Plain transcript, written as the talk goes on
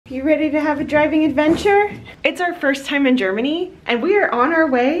You ready to have a driving adventure? It's our first time in Germany and we are on our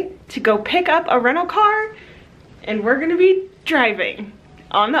way to go pick up a rental car and we're gonna be driving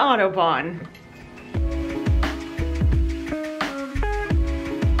on the Autobahn.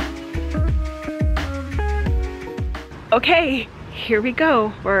 Okay, here we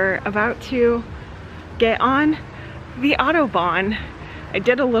go. We're about to get on the Autobahn. I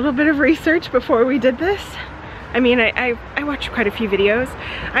did a little bit of research before we did this. I mean, I watched quite a few videos.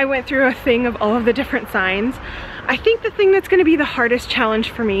 I went through a thing of all of the different signs. I think the thing that's gonna be the hardest challenge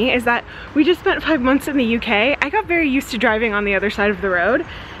for me is that we just spent 5 months in the UK. I got very used to driving on the other side of the road.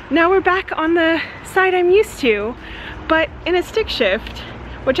 Now we're back on the side I'm used to, but in a stick shift,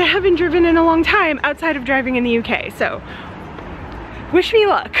 which I haven't driven in a long time outside of driving in the UK, so wish me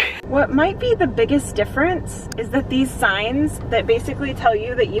luck. What might be the biggest difference is that these signs that basically tell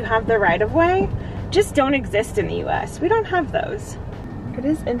you that you have the right-of-way just don't exist in the US. We don't have those. It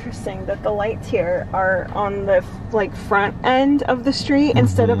is interesting that the lights here are on the front end of the street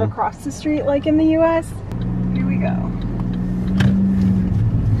instead of across the street like in the US. Here we go.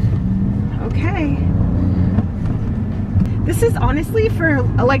 Okay. This is honestly, for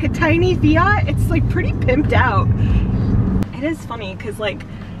like a tiny Fiat, it's like pretty pimped out. It is funny because like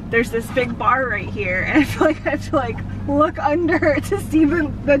there's this big bar right here and I feel like I have to like look under to see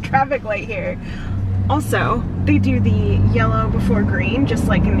the traffic light here. Also, they do the yellow before green just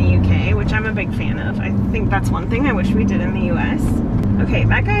like in the UK, which I'm a big fan of. I think that's one thing I wish we did in the US. Okay,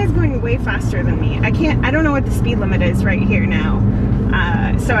 that guy is going way faster than me. I don't know what the speed limit is right here now.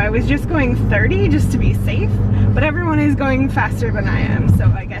 So I was just going 30 just to be safe, but everyone is going faster than I am,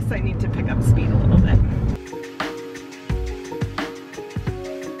 so I guess I need to pick up speed a little bit.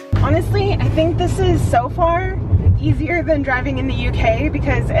 Honestly, I think this is so far easier than driving in the UK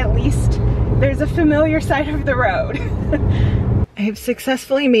because at least there's a familiar side of the road. I have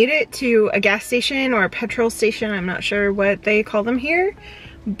successfully made it to a gas station or a petrol station. I'm not sure what they call them here,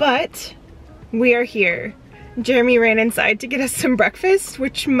 but we are here. Jeremy ran inside to get us some breakfast,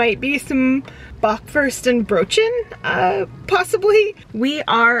 which might be some bockwurst and brochen, possibly. We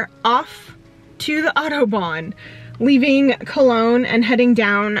are off to the Autobahn, leaving Cologne and heading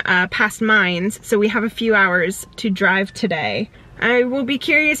down past Mainz, so we have a few hours to drive today. I will be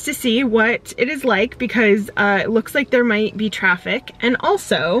curious to see what it is like because it looks like there might be traffic, and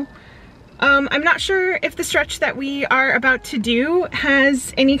also I'm not sure if the stretch that we are about to do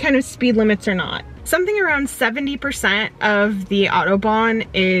has any kind of speed limits or not. Something around 70% of the Autobahn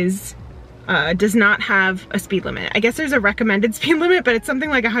does not have a speed limit. I guess there's a recommended speed limit, but it's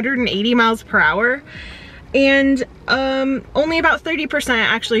something like 180 miles per hour. And only about 30%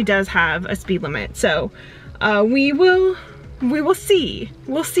 actually does have a speed limit. So we will see.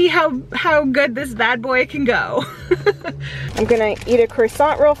 We'll see how good this bad boy can go. I'm gonna eat a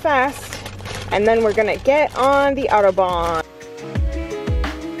croissant real fast, and then we're gonna get on the Autobahn.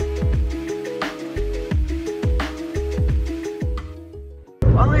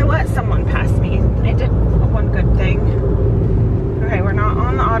 Well, I let someone pass me. I did one good thing. Okay, we're not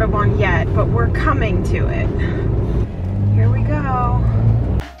on the Autobahn yet, but we're coming to it. Here we go.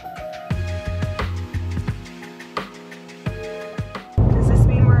 Does this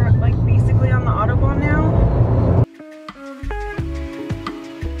mean we're like basically on the Autobahn now?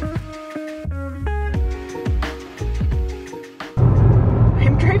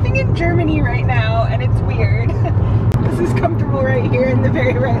 I'm driving in Germany right now and it's weird. This is comfortable right here in the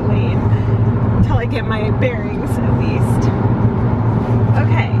very right lane until I get my bearings at least.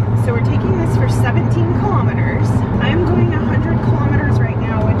 Okay, so we're taking this for 17 kilometers. I'm going 100 kilometers right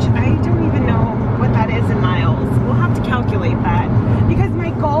now, which I don't even know what that is in miles. We'll have to calculate that because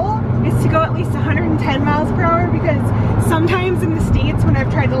my goal is to go at least 110 miles per hour because sometimes in the States when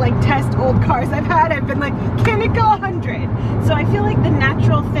I've tried to like test old cars I've been like, can it go 100? So I feel like the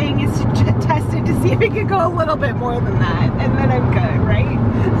natural thing is to test it to see if it could go a little bit more than that, and then I'm good, right?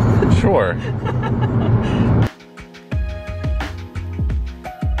 Sure.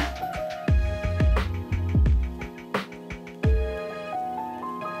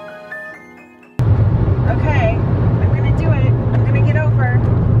 Okay, I'm gonna do it. I'm gonna get over.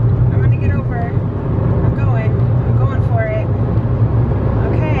 I'm gonna get over. I'm going for it.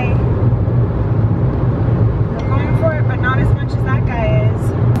 Okay. I'm going for it, but not as much as that guy is.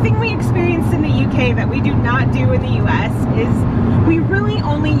 The thing we experienced in the UK that we do not do in the US is we really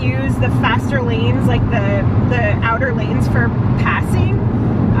only use the faster lanes, like the outer lanes for passing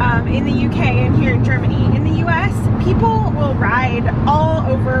in the UK and here in Germany. In the US, people will ride all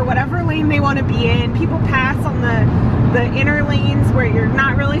over whatever lane they want to be in. People pass on the the inner lanes where you're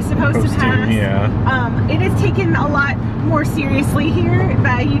not really supposed to pass. Yeah. It is taken a lot more seriously here,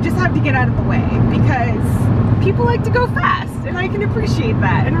 that you just have to get out of the way because people like to go fast, and I can appreciate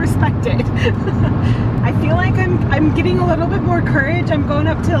that and respect it. I feel like I'm getting a little bit more courage. I'm going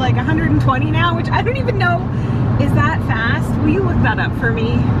up to like 120 now, which I don't even know, is that fast? Will you look that up for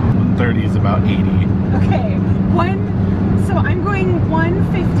me? 130 is about 80. Okay, so I'm going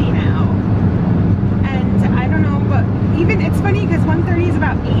 150 now, and I don't know, but even, it's funny because 130 is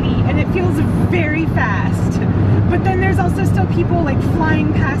about 80 and it feels very fast, but then there's also still people like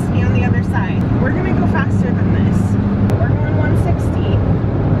flying past me on the other side. We're gonna go faster than this. We're going 160,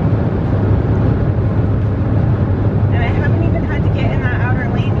 and I haven't even had to get in that outer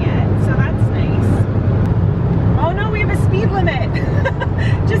lane yet, so that's nice. Oh no, we have a speed limit.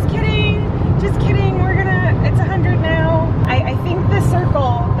 Just kidding, it's 100 now. I think the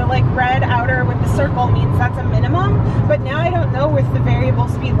circle, the like red outer with the circle, means that's a minimum, but now I don't know with the variable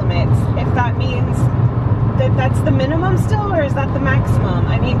speed limits if that means that that's the minimum still, or is that the maximum?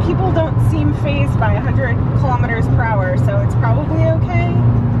 I mean, people don't seem fazed by 100 kilometers per hour, so it's probably okay.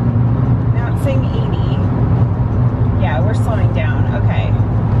 Now it's saying 80. Yeah, we're slowing down.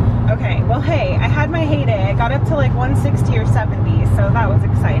 Okay, well hey, I had my heyday. I got up to like 160 or 70, so that was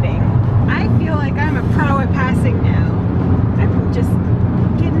exciting. I feel like I'm a pro at passing now. I'm just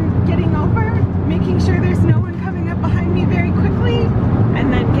getting over, making sure there's no one coming up behind me very quickly,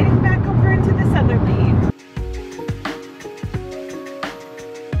 and then getting back over into this other lane.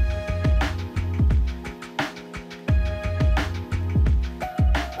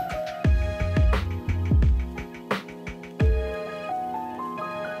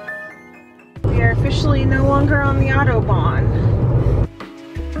 We are officially no longer on the Autobahn.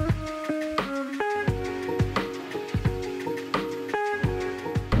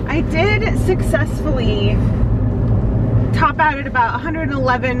 I did successfully top out at about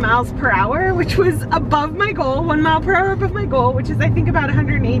 111 miles per hour, which was above my goal, 1 mile per hour above my goal, which is I think about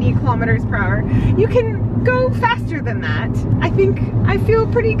 180 kilometers per hour. You can go faster than that. I feel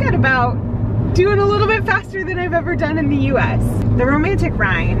pretty good about doing a little bit faster than I've ever done in the US. The Romantic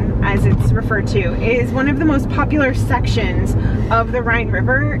Rhine, as it's referred to, is one of the most popular sections of the Rhine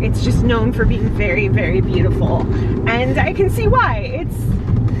River. It's just known for being very, very beautiful. And I can see why. It's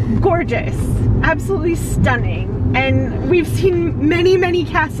gorgeous, absolutely stunning. And we've seen many, many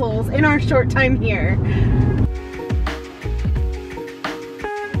castles in our short time here.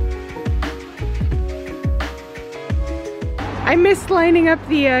 I missed lining up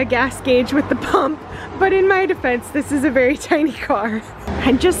the gas gauge with the pump, but in my defense, this is a very tiny car.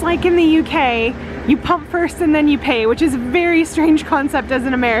 And just like in the UK, you pump first and then you pay, which is a very strange concept as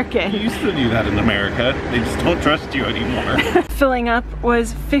an American. You used to do that in America. They just don't trust you anymore. Filling up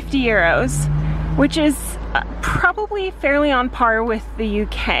was 50 euros, which is probably fairly on par with the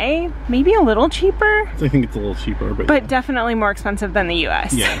UK, maybe a little cheaper. I think it's a little cheaper, but yeah. Definitely more expensive than the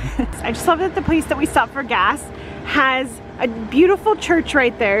US. Yeah. I just love that the place that we stopped for gas has a beautiful church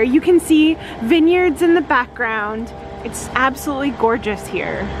right there. You can see vineyards in the background. It's absolutely gorgeous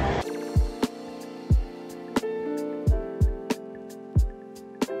here.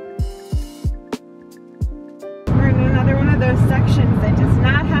 We're in another one of those sections that does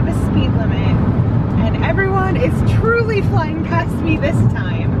not have a speed limit, and everyone is truly flying past me this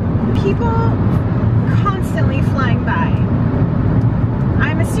time. People constantly flying by.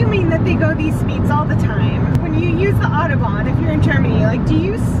 I'm assuming that they go these speeds all the time. When you use the Autobahn, if you're in Germany, like do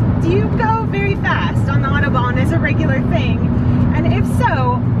you go very fast on the Autobahn as a regular thing? And if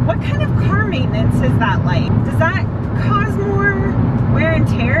so, what kind of car maintenance is that like? Does that cause more wear and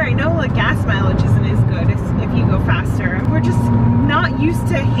tear? I know like gas mileage isn't as good as if you go faster. We're just not used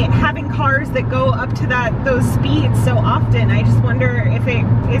to having cars that go up to those speeds so often. I just wonder if it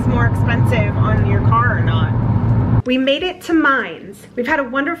is more expensive on your car or not. We made it to Mainz. We've had a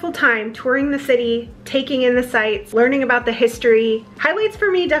wonderful time touring the city, taking in the sights, learning about the history. Highlights for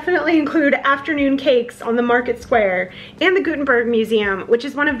me definitely include afternoon cakes on the market square and the Gutenberg Museum, which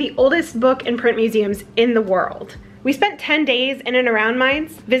is one of the oldest book and print museums in the world. We spent 10 days in and around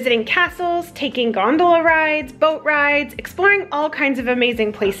Mainz, visiting castles, taking gondola rides, boat rides, exploring all kinds of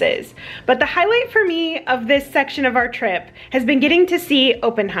amazing places. But the highlight for me of this section of our trip has been getting to see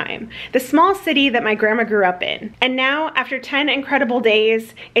Oppenheim, the small city that my grandma grew up in. And now, after 10 incredible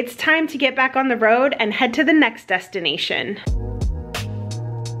days, it's time to get back on the road and head to the next destination.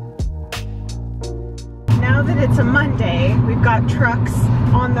 Now that it's a Monday, we've got trucks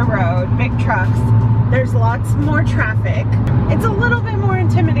on the road, big trucks. There's lots more traffic. It's a little bit more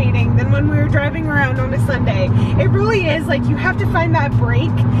intimidating than when we were driving around on a Sunday. It really is like you have to find that break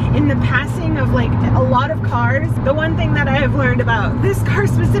in the passing of like a lot of cars. The one thing that I have learned about this car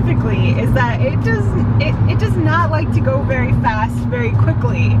specifically is that it does not like to go very fast very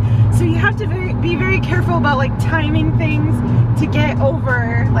quickly. So you have to be very careful about like timing things to get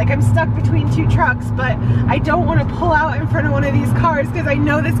over. Like I'm stuck between two trucks, but I don't want to pull out in front of one of these cars because I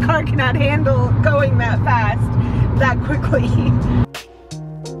know this car cannot handle going that fast that quickly.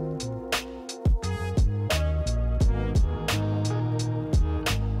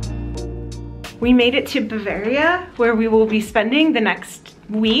 We made it to Bavaria, where we will be spending the next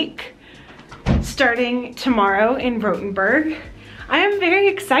week, starting tomorrow in Rotenburg. I am very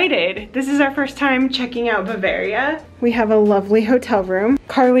excited. This is our first time checking out Bavaria. We have a lovely hotel room.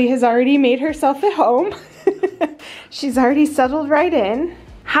 Carly has already made herself at home. She's already settled right in.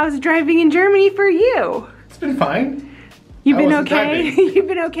 How's driving in Germany for you? It's been fine. You've been okay? You've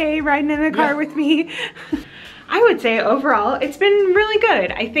been okay riding in the car with me? I would say overall, it's been really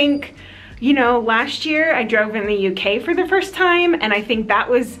good. I think, you know, last year I drove in the UK for the first time, and I think that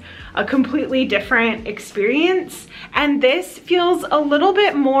was a completely different experience. And this feels a little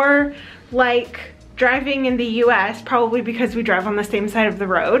bit more like driving in the US, probably because we drive on the same side of the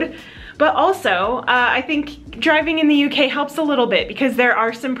road. But also, I think driving in the UK helps a little bit because there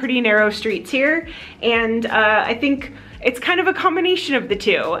are some pretty narrow streets here. And I think it's kind of a combination of the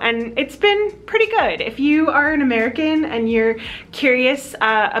two, and it's been pretty good. If you are an American and you're curious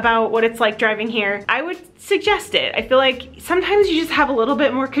about what it's like driving here, I would suggest it. I feel like sometimes you just have a little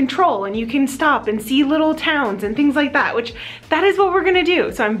bit more control and you can stop and see little towns and things like that, which that is what we're gonna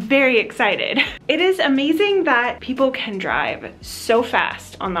do, so I'm very excited. It is amazing that people can drive so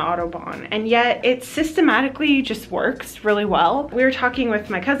fast on the Autobahn, and yet it systematically just works really well. We were talking with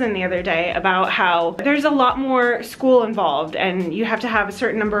my cousin the other day about how there's a lot more school involved and you have to have a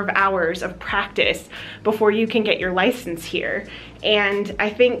certain number of hours of practice before you can get your license here. And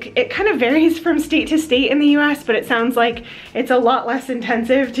I think it kind of varies from state to state in the US, but it sounds like it's a lot less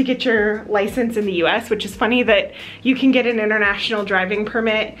intensive to get your license in the US, which is funny that you can get an international driving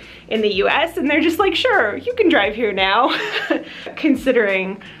permit in the US and they're just like, sure, you can drive here now.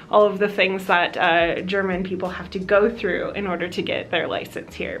 Considering all of the things that German people have to go through in order to get their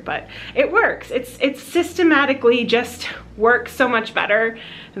license here. But it works. It's systematically just works so much better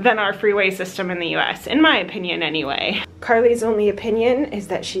than our freeway system in the US, in my opinion anyway. Carly's only opinion is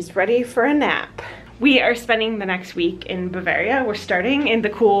that she's ready for a nap. We are spending the next week in Bavaria. We're starting in the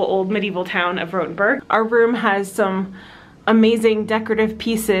cool old medieval town of Rotenburg. Our room has some amazing decorative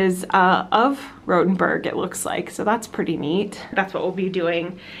pieces of Rotenburg, it looks like, so that's pretty neat. That's what we'll be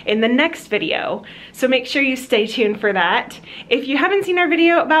doing in the next video, so make sure you stay tuned for that. If you haven't seen our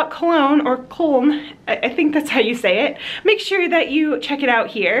video about Cologne, or Köln, I think that's how you say it, make sure that you check it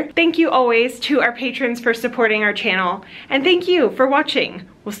out here. Thank you always to our patrons for supporting our channel, and thank you for watching.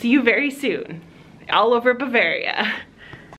 We'll see you very soon, all over Bavaria.